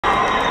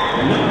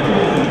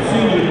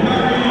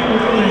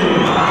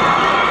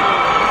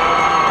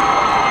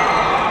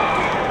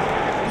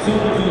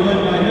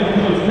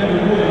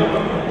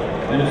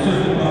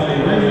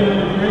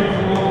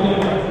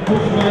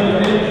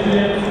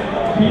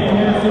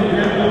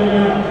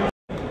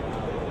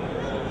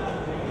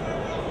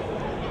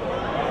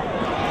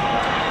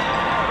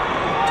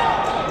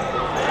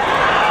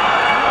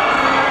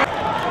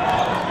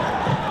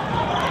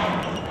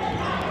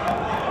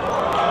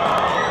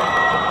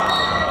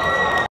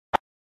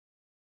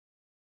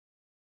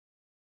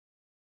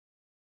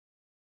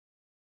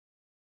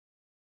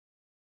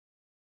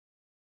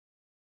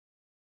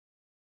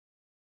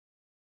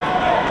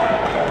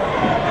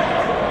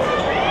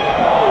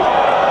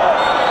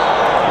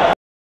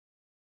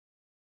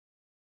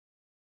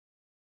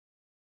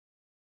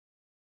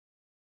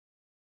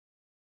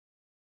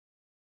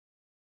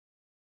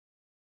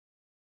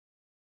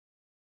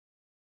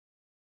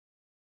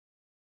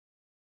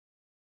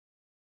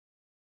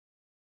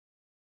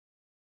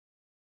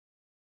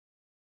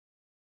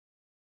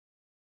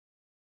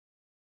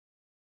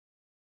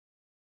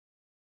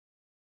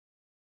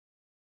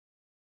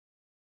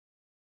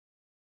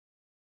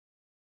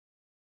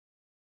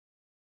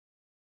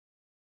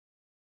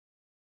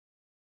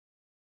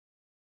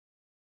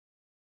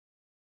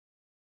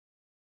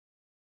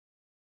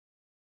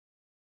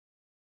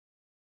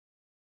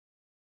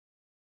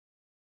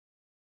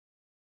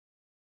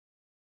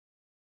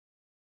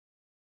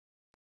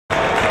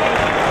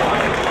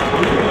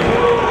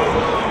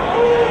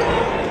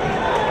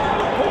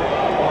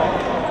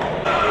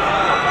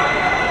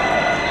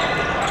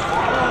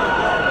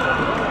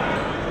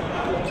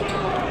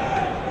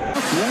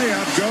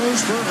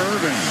Goes for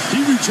Irving. He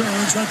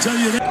returns, I'll tell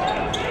you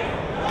that.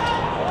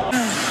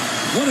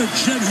 What a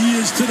jet he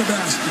is to the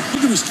basket.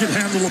 Look at this kid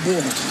handle the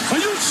ball. Are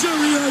you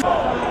serious?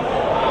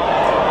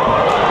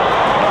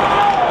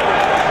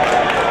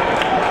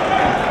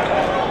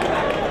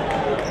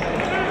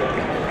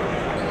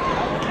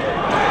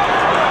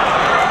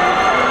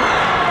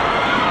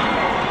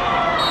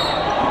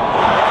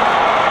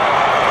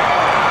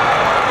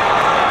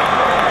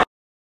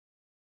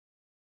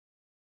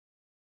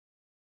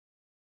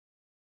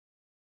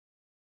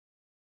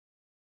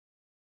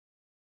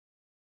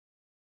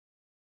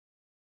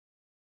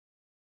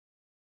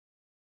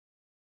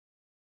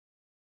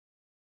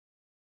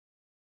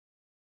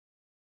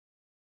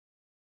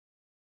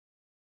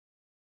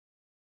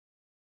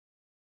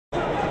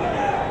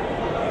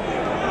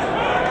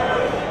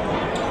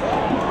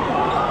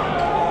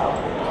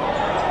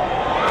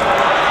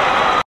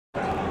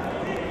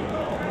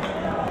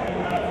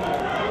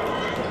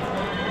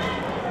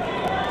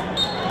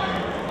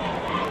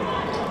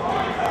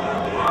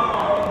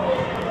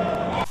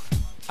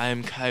 I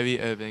am Kyrie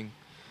Irving.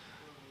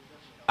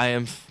 I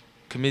am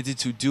committed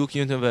to Duke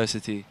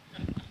University,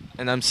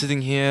 and I'm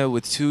sitting here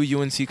with two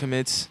UNC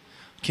commits,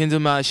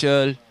 Kendall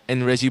Marshall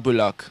and Reggie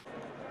Bullock.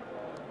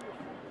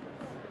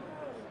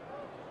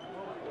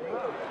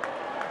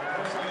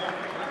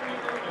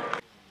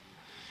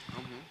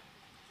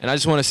 And I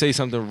just want to say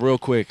something real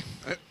quick.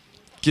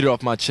 Get it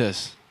off my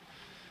chest.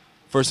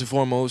 First and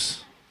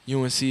foremost,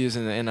 UNC is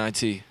in the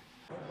NIT.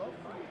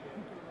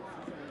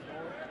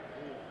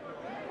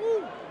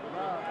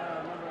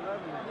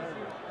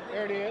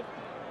 There it is.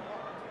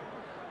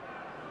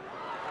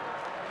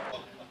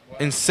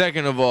 And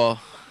second of all,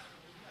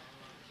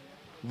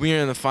 we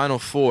are in the Final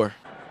Four.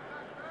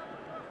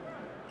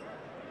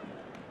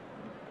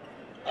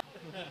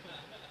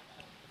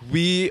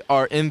 We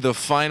are in the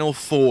Final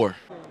Four.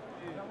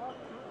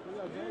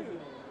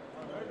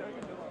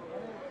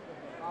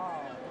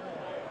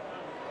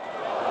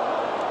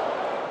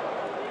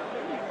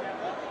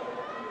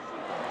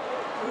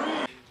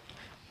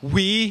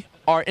 We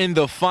are in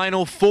the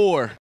Final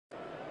Four.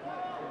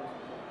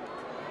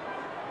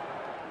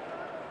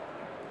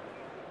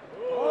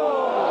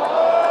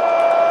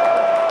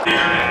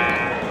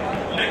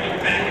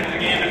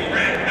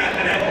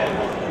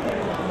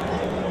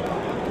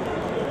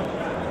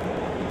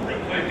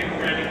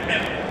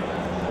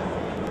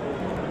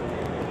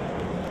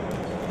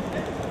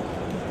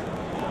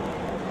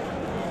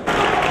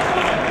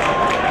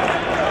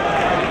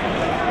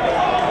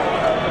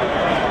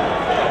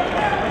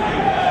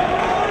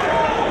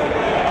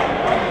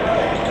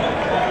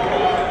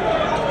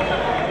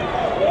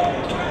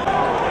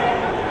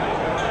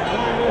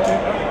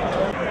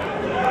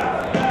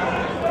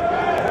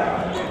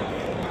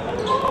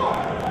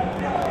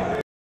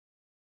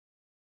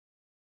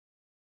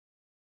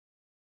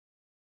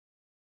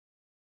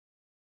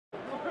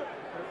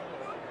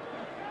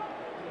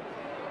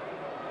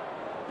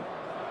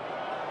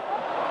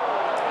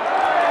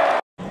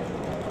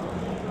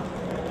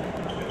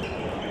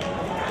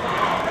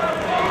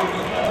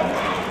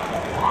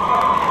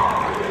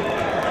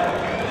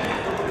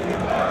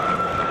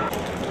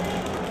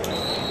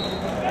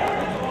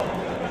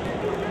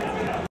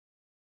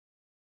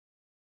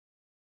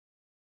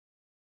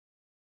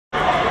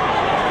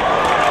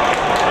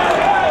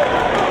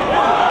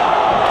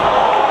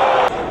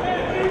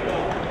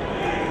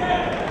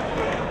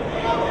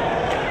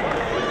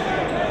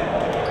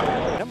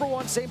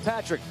 St.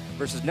 Patrick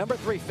versus number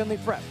 3 Findlay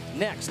Prep,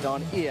 next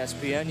on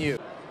ESPNU.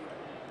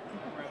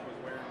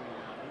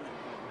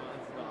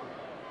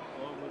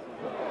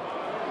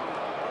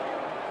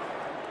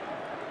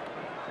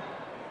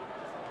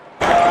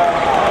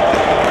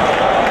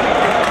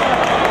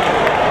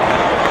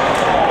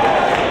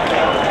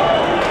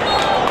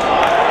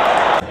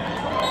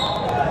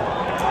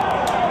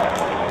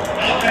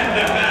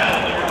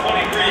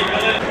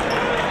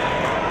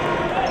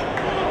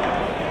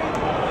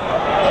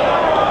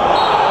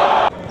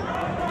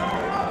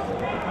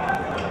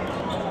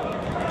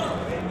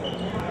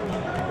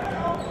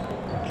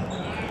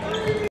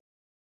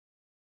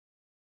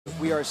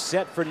 are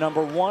set for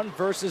number 1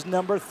 versus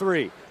number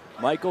 3.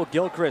 Michael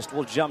Gilcrest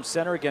will jump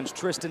center against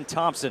Tristan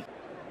Thompson.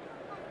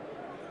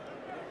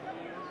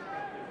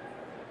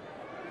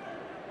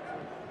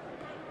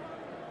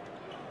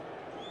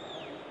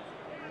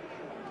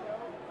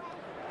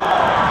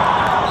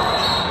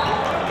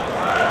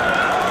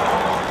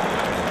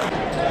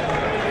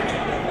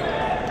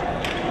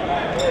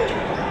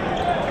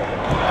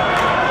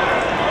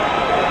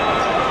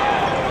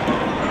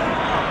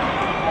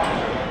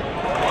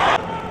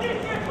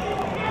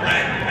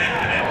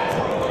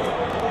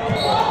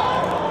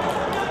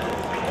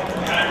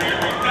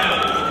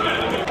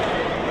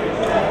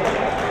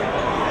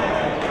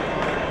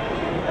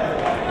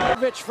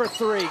 For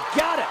 3,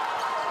 got it.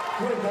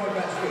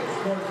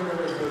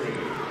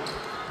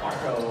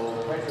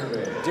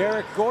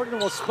 Derek Gordon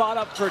will spot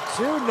up for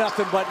 2,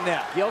 nothing but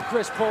net.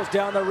 Gilchrist pulls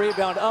down the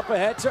rebound, up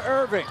ahead to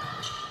Irving.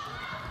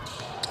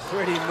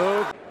 Pretty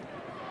move.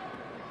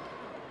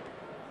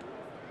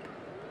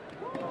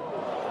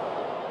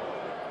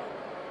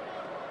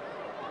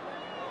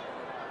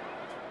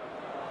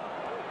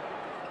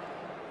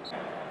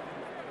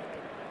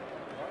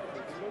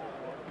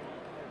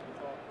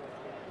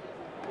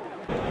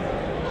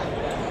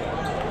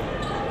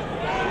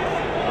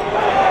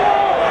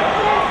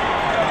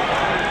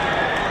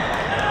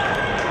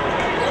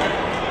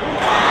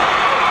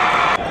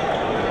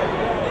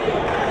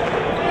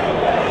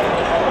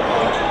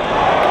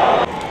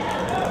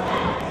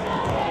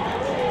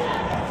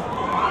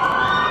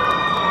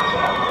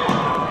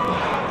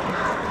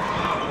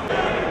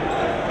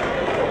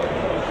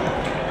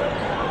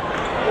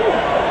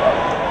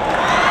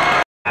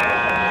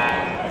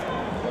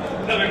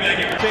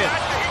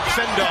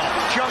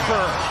 Send-off,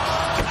 jumper.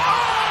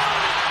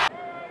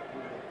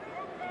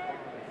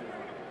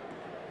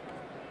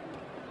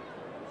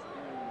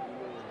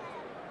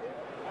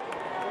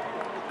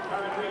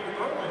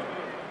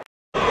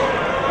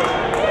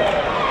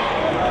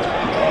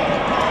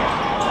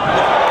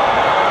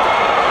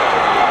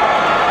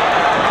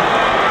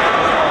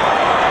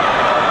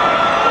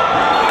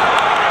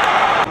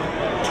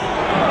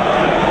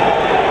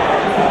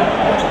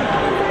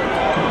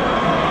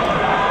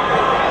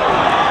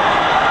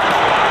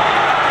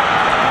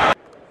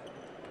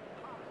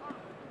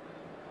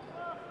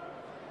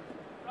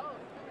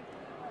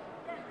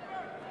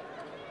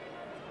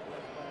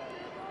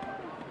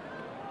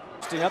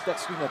 Up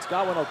that screen, that's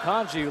Godwin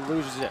Okonji who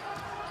loses it.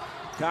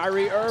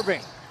 Kyrie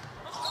Irving,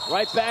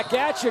 right back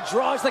at you,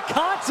 draws the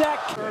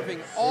contact. Irving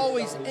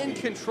always in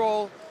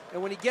control,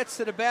 and when he gets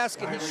to the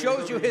basket, he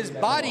shows you his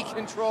body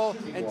control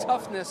and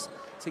toughness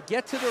to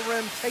get to the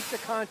rim, take the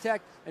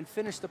contact, and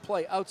finish the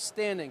play.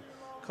 Outstanding.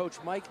 Coach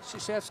Mike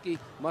Krzyzewski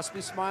must be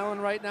smiling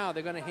right now.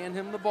 They're going to hand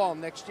him the ball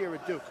next year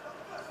at Duke.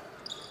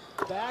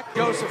 Back,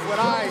 Joseph with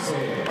eyes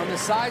on the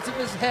sides of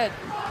his head.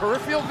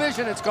 Peripheral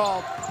vision, it's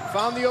called.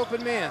 Found the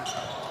open man.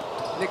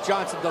 Nick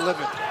Johnson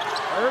delivered.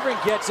 Irving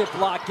gets it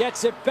blocked,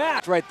 gets it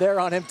back. Right there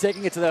on him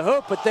taking it to the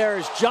hoop, but there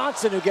is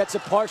Johnson who gets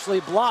it partially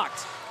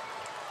blocked.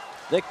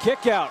 The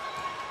kick out.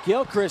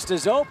 Gilchrist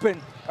is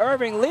open.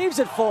 Irving leaves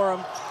it for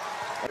him.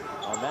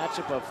 A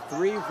matchup of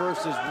 3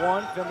 versus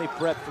 1. Finley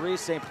Prep 3,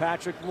 St.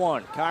 Patrick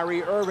 1.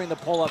 Kyrie Irving the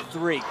pull-up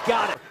 3.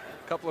 Got it.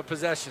 Couple of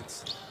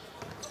possessions.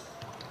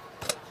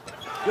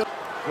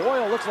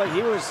 Boyle looks like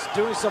he was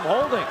doing some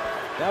holding.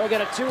 Now we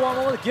got a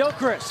 2-on-1 with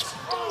Gilchrist.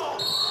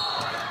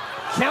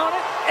 Count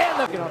it,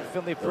 and the on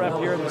Finley Prep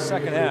here in the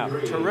second half.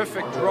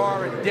 Terrific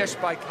draw and dish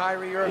by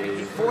Kyrie Irving.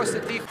 He forced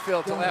the deep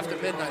field till after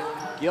midnight.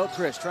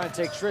 Gilchrist trying to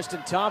take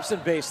Tristan Thompson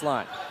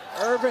baseline.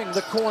 Irving,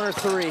 the corner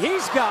 3.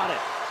 He's got it,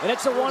 and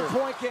it's a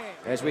 1-point game.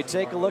 As we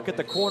take a look at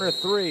the corner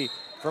 3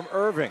 from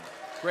Irving.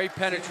 Great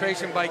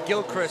penetration by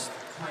Gilchrist.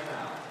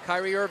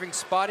 Kyrie Irving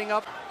spotting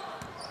up.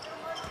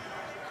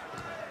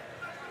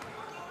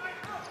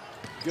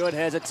 Good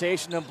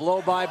hesitation and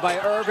blow by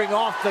Irving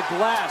off the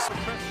glass.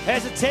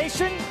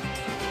 Hesitation.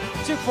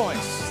 2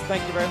 points.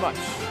 Thank you very much.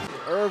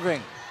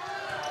 Irving,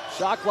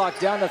 shot clock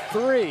down to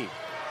 3.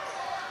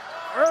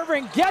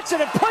 Irving gets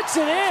it and puts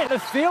it in to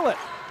feel it.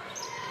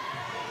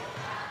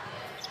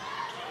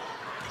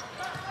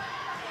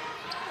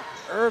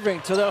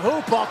 Irving to the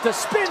hoop off the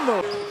spin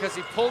move. Because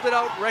he pulled it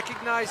out,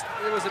 recognized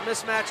it was a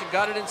mismatch, and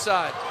got it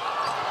inside.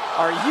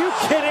 Are you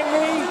kidding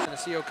me? And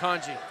see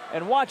Okonji.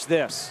 And watch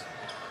this.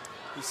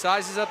 He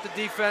sizes up the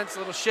defense, a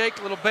little shake,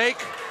 a little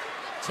bake,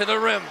 to the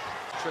rim.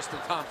 Tristan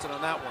Thompson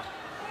on that one.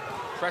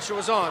 Pressure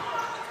was on.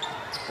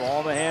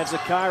 Ball in the hands of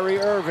Kyrie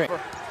Irving.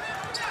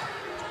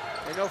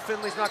 They know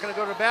Finley's not going to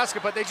go to the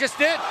basket, but they just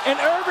did. And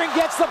Irving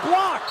gets the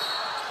block.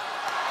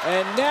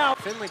 And now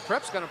Finley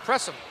Prep's going to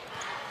press him.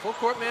 Full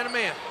court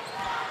man-to-man.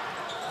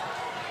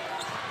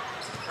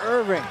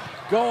 Irving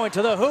going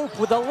to the hoop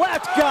with the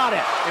left, got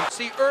it. And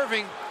see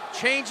Irving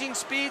changing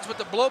speeds with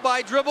the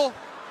blow-by dribble.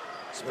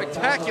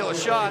 Spectacular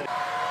shot.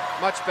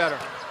 Much better.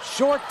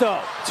 Short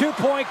though,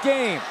 2-point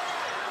game.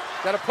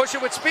 Got to push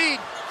it with speed.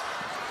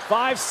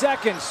 5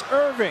 seconds,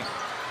 Irving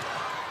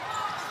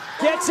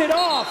gets it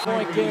off.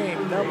 Point game,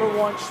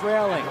 #1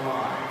 trailing.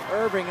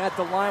 Irving at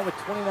the line with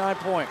 29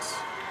 points.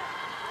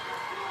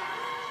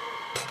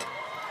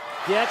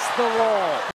 gets the roll.